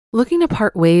Looking to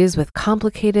part ways with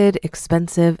complicated,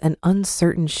 expensive, and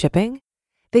uncertain shipping?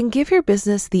 Then give your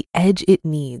business the edge it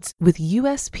needs with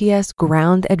USPS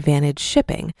Ground Advantage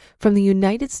shipping from the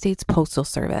United States Postal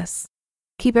Service.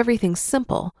 Keep everything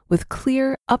simple with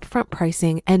clear, upfront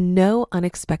pricing and no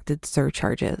unexpected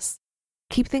surcharges.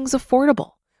 Keep things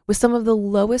affordable with some of the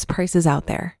lowest prices out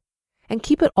there. And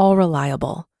keep it all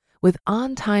reliable with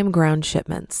on-time ground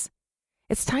shipments.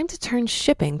 It's time to turn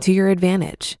shipping to your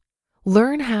advantage.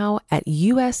 Learn how at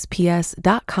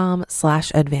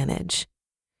USPS.com/advantage.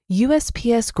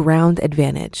 USPS Ground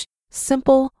Advantage.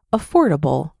 Simple,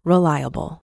 affordable,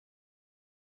 reliable.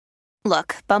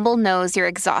 Look, Bumble knows you're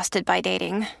exhausted by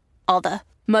dating. All the,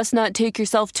 must not take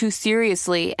yourself too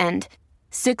seriously, and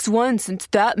 6'1" since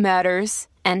that matters.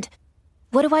 And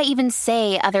what do I even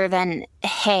say other than,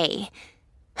 hey?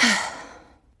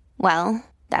 Well,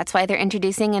 that's why they're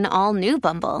introducing an all-new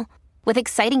Bumble. With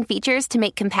exciting features to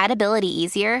make compatibility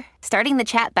easier, starting the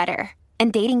chat better,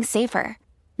 and dating safer.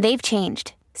 They've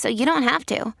changed, so you don't have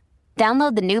to.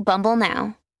 Download the new Bumble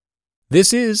now.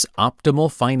 This is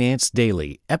Optimal Finance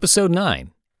Daily, Episode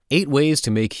 9, 8 Ways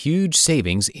to Make Huge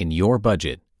Savings in Your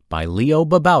Budget, by Leo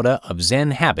Babauta of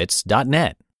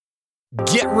ZenHabits.net.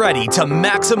 Get ready to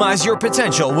maximize your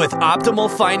potential with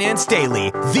Optimal Finance Daily,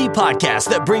 the podcast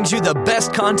that brings you the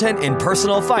best content in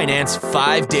personal finance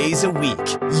 5 days a week.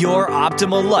 Your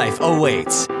optimal life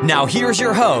awaits. Now here's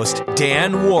your host,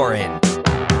 Dan Warren.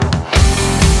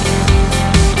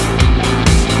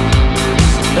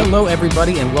 Hello,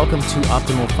 everybody, and welcome to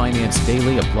Optimal Finance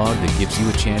Daily, a blog that gives you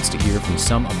a chance to hear from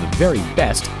some of the very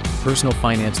best personal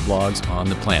finance blogs on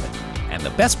the planet. And the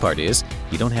best part is,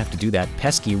 you don't have to do that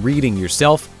pesky reading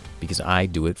yourself because I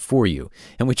do it for you.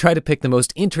 And we try to pick the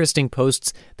most interesting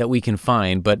posts that we can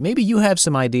find, but maybe you have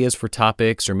some ideas for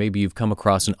topics, or maybe you've come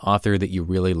across an author that you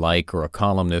really like or a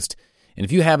columnist. And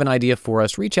if you have an idea for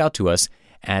us, reach out to us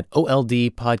at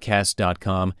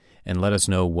oldpodcast.com and let us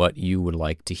know what you would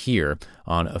like to hear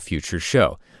on a future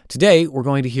show. Today, we're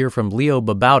going to hear from Leo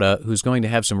Babauta, who's going to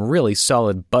have some really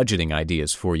solid budgeting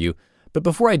ideas for you. But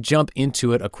before I jump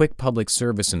into it, a quick public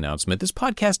service announcement. This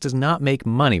podcast does not make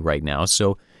money right now,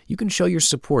 so you can show your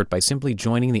support by simply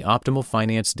joining the Optimal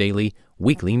Finance Daily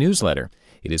weekly newsletter.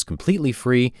 It is completely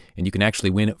free, and you can actually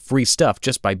win free stuff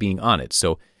just by being on it.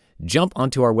 So jump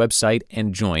onto our website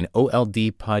and join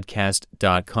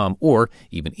oldpodcast.com, or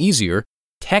even easier,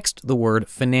 text the word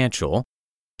financial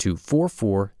to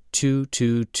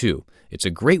 44222. It's a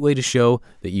great way to show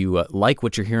that you like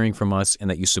what you're hearing from us and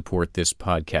that you support this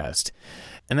podcast.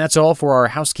 And that's all for our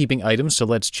housekeeping items, so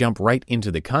let's jump right into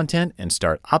the content and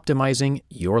start optimizing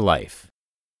your life.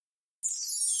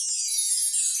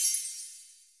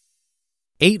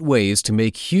 8 Ways to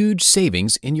Make Huge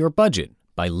Savings in Your Budget,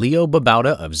 by Leo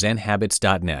Babauta of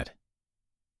ZenHabits.net.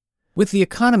 With the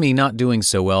economy not doing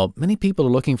so well, many people are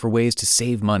looking for ways to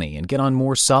save money and get on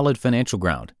more solid financial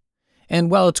ground. And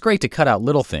while it's great to cut out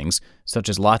little things, such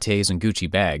as lattes and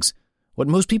Gucci bags, what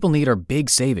most people need are big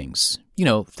savings. You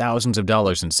know, thousands of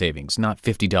dollars in savings, not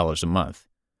 $50 a month.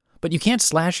 But you can't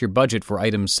slash your budget for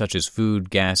items such as food,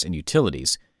 gas, and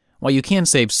utilities. While you can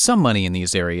save some money in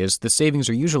these areas, the savings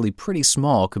are usually pretty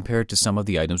small compared to some of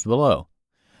the items below.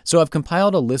 So I've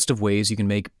compiled a list of ways you can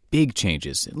make big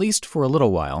changes, at least for a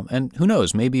little while, and who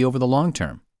knows, maybe over the long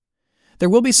term. There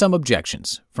will be some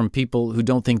objections from people who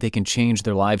don't think they can change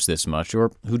their lives this much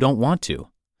or who don't want to.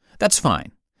 That's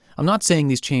fine. I'm not saying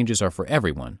these changes are for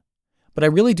everyone, but I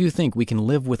really do think we can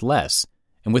live with less,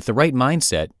 and with the right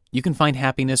mindset, you can find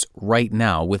happiness right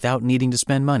now without needing to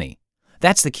spend money.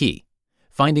 That's the key,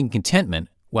 finding contentment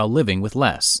while living with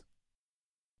less.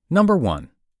 Number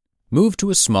 1, move to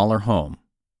a smaller home.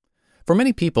 For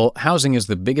many people, housing is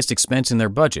the biggest expense in their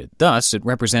budget. Thus, it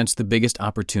represents the biggest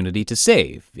opportunity to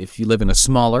save. If you live in a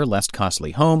smaller, less costly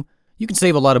home, you can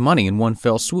save a lot of money in one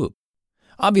fell swoop.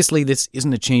 Obviously, this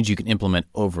isn't a change you can implement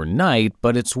overnight,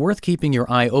 but it's worth keeping your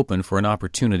eye open for an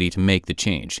opportunity to make the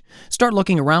change. Start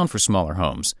looking around for smaller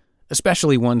homes,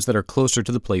 especially ones that are closer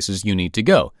to the places you need to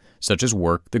go, such as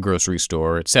work, the grocery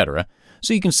store, etc.,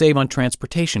 so you can save on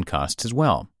transportation costs as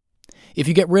well. If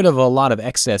you get rid of a lot of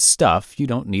excess stuff, you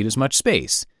don't need as much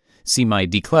space. See my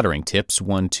decluttering tips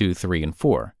 1, 2, 3, and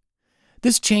 4.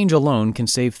 This change alone can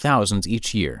save thousands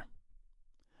each year.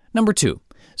 Number 2,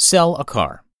 sell a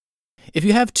car. If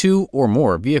you have 2 or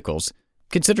more vehicles,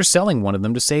 consider selling one of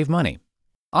them to save money.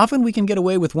 Often we can get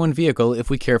away with one vehicle if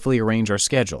we carefully arrange our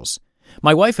schedules.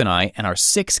 My wife and I and our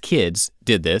 6 kids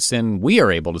did this, and we are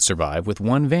able to survive with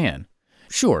one van.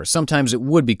 Sure, sometimes it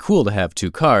would be cool to have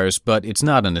 2 cars, but it's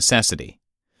not a necessity.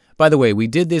 By the way, we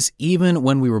did this even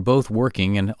when we were both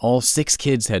working and all 6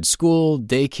 kids had school,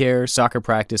 daycare, soccer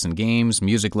practice and games,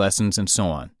 music lessons, and so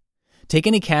on. Take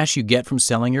any cash you get from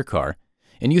selling your car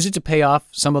and use it to pay off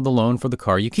some of the loan for the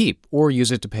car you keep, or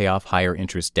use it to pay off higher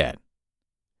interest debt.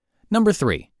 Number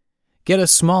 3, get a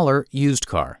smaller used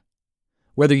car.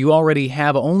 Whether you already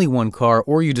have only one car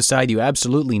or you decide you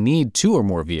absolutely need 2 or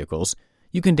more vehicles,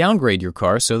 you can downgrade your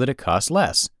car so that it costs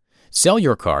less. Sell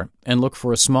your car and look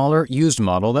for a smaller used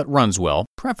model that runs well,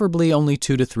 preferably only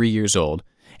 2 to 3 years old,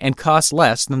 and costs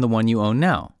less than the one you own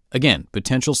now. Again,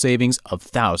 potential savings of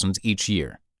thousands each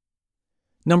year.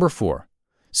 Number 4,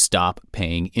 stop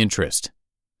paying interest.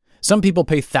 Some people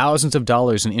pay thousands of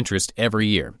dollars in interest every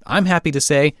year. I'm happy to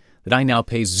say that I now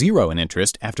pay 0 in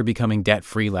interest after becoming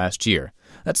debt-free last year.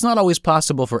 That's not always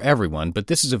possible for everyone, but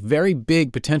this is a very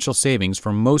big potential savings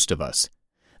for most of us.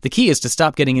 The key is to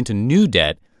stop getting into new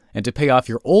debt and to pay off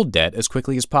your old debt as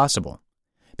quickly as possible.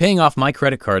 Paying off my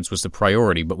credit cards was the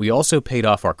priority, but we also paid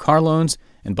off our car loans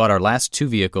and bought our last 2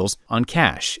 vehicles on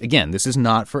cash. Again, this is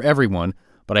not for everyone,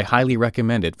 but I highly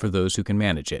recommend it for those who can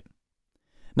manage it.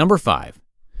 Number 5,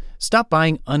 stop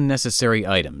buying unnecessary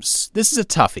items. This is a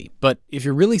toughie, but if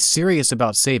you're really serious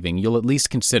about saving, you'll at least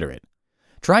consider it.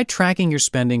 Try tracking your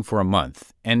spending for a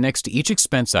month, and next to each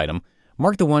expense item,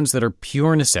 mark the ones that are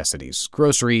pure necessities: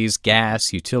 groceries,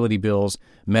 gas, utility bills,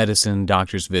 medicine,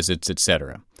 doctor's visits,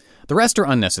 etc. The rest are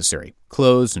unnecessary: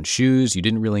 clothes and shoes you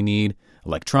didn't really need,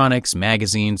 electronics,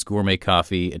 magazines, gourmet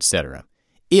coffee, etc.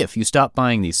 If you stop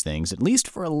buying these things, at least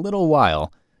for a little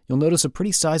while, you'll notice a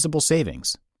pretty sizable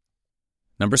savings.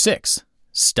 Number 6,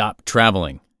 stop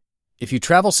traveling. If you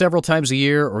travel several times a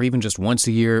year or even just once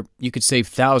a year, you could save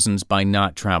thousands by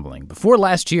not traveling. Before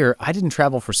last year, I didn't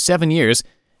travel for 7 years,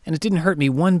 and it didn't hurt me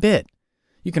one bit.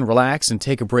 You can relax and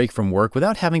take a break from work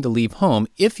without having to leave home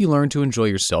if you learn to enjoy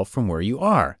yourself from where you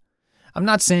are. I'm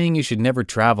not saying you should never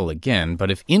travel again, but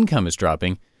if income is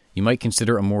dropping, you might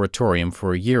consider a moratorium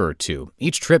for a year or 2.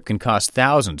 Each trip can cost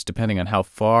thousands depending on how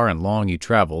far and long you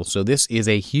travel, so this is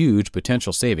a huge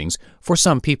potential savings for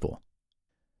some people.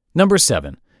 Number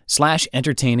 7, slash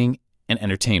entertaining and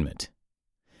entertainment.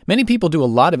 Many people do a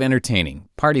lot of entertaining,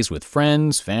 parties with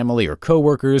friends, family, or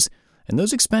coworkers, and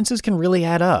those expenses can really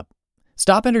add up.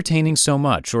 Stop entertaining so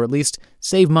much, or at least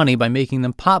save money by making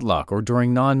them potluck or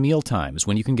during non-meal times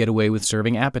when you can get away with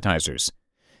serving appetizers.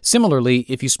 Similarly,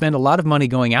 if you spend a lot of money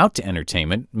going out to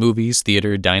entertainment, movies,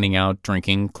 theater, dining out,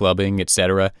 drinking, clubbing,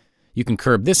 etc., you can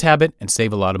curb this habit and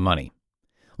save a lot of money.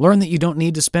 Learn that you don't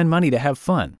need to spend money to have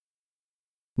fun.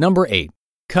 Number 8,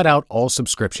 cut out all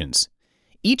subscriptions.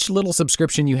 Each little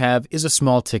subscription you have is a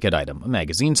small ticket item. A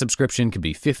magazine subscription could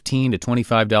be $15 to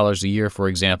 $25 a year, for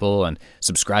example, and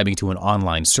subscribing to an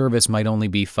online service might only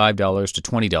be $5 to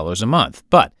 $20 a month.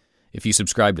 But if you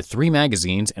subscribe to 3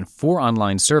 magazines and 4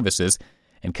 online services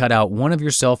and cut out one of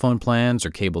your cell phone plans or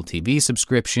cable TV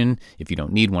subscription, if you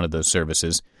don't need one of those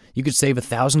services, you could save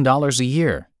 $1,000 a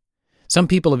year. Some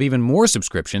people have even more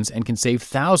subscriptions and can save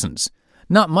thousands.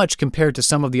 Not much compared to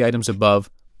some of the items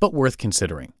above, but worth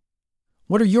considering.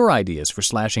 What are your ideas for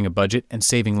slashing a budget and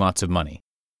saving lots of money?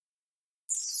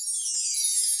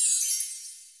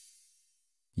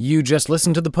 You just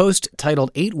listened to the post titled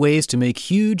 8 Ways to Make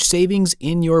Huge Savings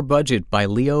in Your Budget by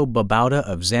Leo Babauta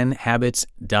of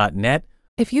ZenHabits.net.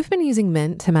 If you've been using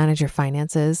Mint to manage your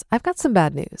finances, I've got some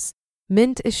bad news.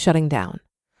 Mint is shutting down.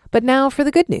 But now for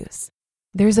the good news.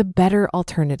 There's a better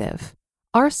alternative.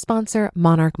 Our sponsor,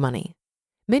 Monarch Money.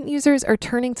 Mint users are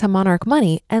turning to Monarch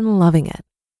Money and loving it.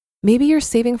 Maybe you're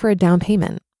saving for a down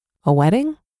payment, a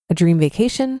wedding, a dream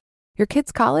vacation, your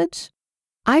kid's college.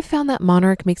 I've found that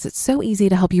Monarch makes it so easy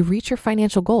to help you reach your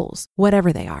financial goals,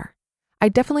 whatever they are. I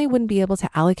definitely wouldn't be able to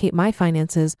allocate my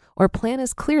finances or plan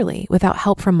as clearly without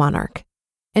help from Monarch.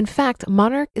 In fact,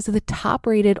 Monarch is the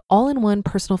top-rated all-in-one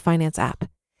personal finance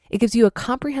app. It gives you a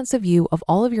comprehensive view of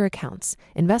all of your accounts,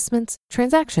 investments,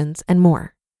 transactions, and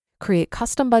more. Create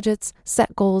custom budgets,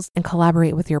 set goals, and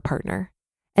collaborate with your partner.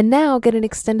 And now get an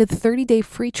extended 30-day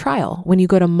free trial when you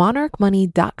go to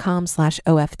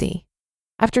monarchmoney.com/OFD.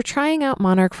 After trying out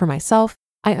Monarch for myself,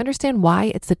 I understand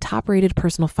why it's the top-rated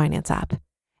personal finance app.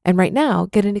 And right now,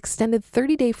 get an extended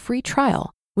 30-day free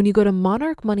trial when you go to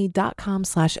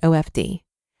monarchmoney.com/OFD.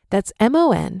 That's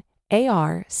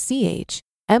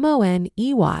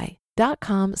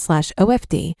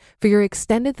monarchmoney.com/OFD for your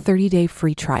extended 30-day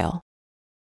free trial.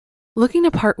 Looking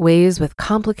to part ways with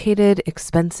complicated,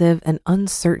 expensive, and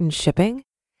uncertain shipping?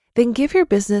 Then give your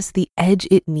business the edge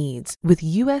it needs with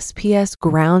USPS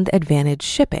Ground Advantage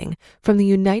shipping from the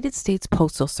United States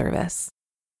Postal Service.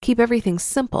 Keep everything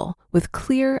simple with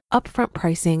clear, upfront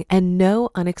pricing and no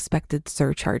unexpected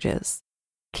surcharges.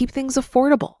 Keep things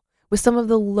affordable with some of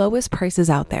the lowest prices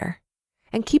out there.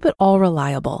 And keep it all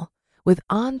reliable with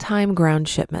on-time ground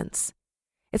shipments.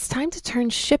 It's time to turn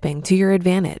shipping to your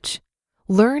advantage.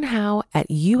 Learn how at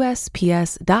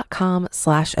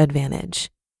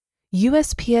USPS.com/advantage.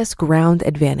 USPS Ground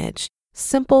Advantage.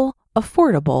 Simple,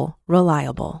 affordable,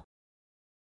 reliable.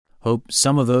 Hope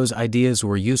some of those ideas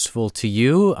were useful to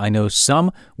you. I know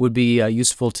some would be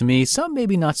useful to me, some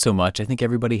maybe not so much. I think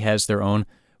everybody has their own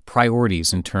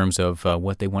priorities in terms of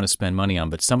what they want to spend money on,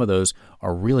 but some of those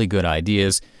are really good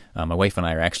ideas. My wife and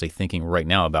I are actually thinking right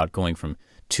now about going from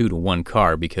 2 to 1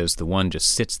 car because the one just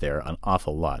sits there an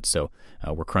awful lot. So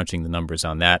we're crunching the numbers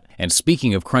on that. And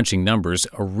speaking of crunching numbers,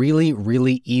 a really,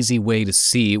 really easy way to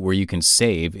see where you can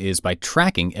save is by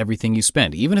tracking everything you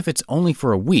spend. Even if it's only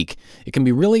for a week, it can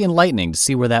be really enlightening to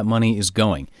see where that money is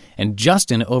going. And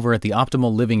Justin over at the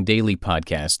Optimal Living Daily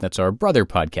podcast, that's our brother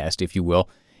podcast, if you will,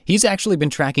 he's actually been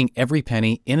tracking every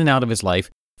penny in and out of his life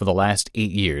for the last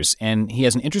 8 years. And he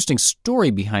has an interesting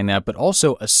story behind that, but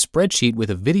also a spreadsheet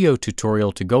with a video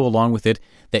tutorial to go along with it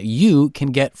that you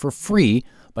can get for free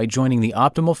by joining the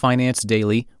Optimal Finance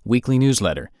Daily weekly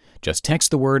newsletter. Just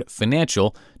text the word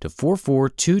financial to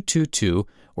 44222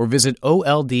 or visit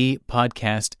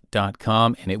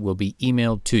oldpodcast.com and it will be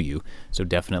emailed to you. So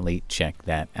definitely check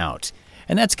that out.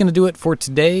 And that's going to do it for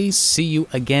today. See you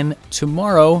again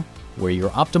tomorrow, where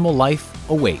your optimal life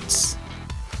awaits.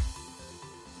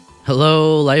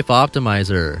 Hello, Life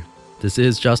Optimizer. This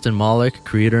is Justin Malik,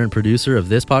 creator and producer of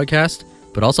this podcast,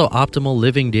 but also Optimal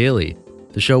Living Daily,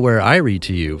 the show where I read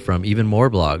to you from even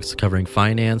more blogs covering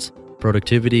finance,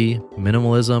 productivity,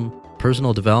 minimalism,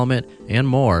 personal development, and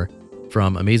more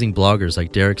from amazing bloggers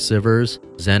like Derek Sivers,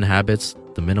 Zen Habits,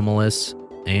 The Minimalists,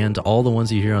 and all the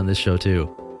ones you hear on this show too.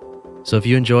 So if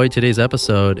you enjoyed today's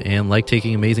episode and like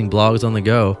taking amazing blogs on the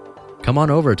go, come on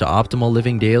over to Optimal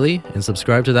Living Daily and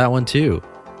subscribe to that one too.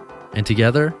 And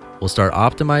together, we'll start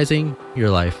optimizing your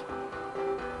life.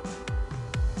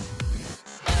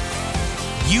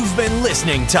 You've been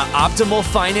listening to Optimal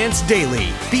Finance Daily.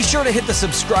 Be sure to hit the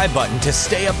subscribe button to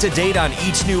stay up to date on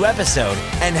each new episode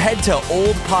and head to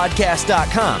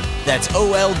oldpodcast.com. That's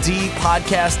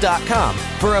OLDpodcast.com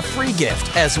for a free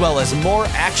gift as well as more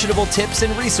actionable tips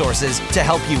and resources to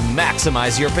help you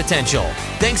maximize your potential.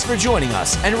 Thanks for joining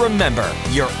us, and remember,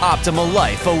 your optimal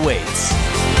life awaits.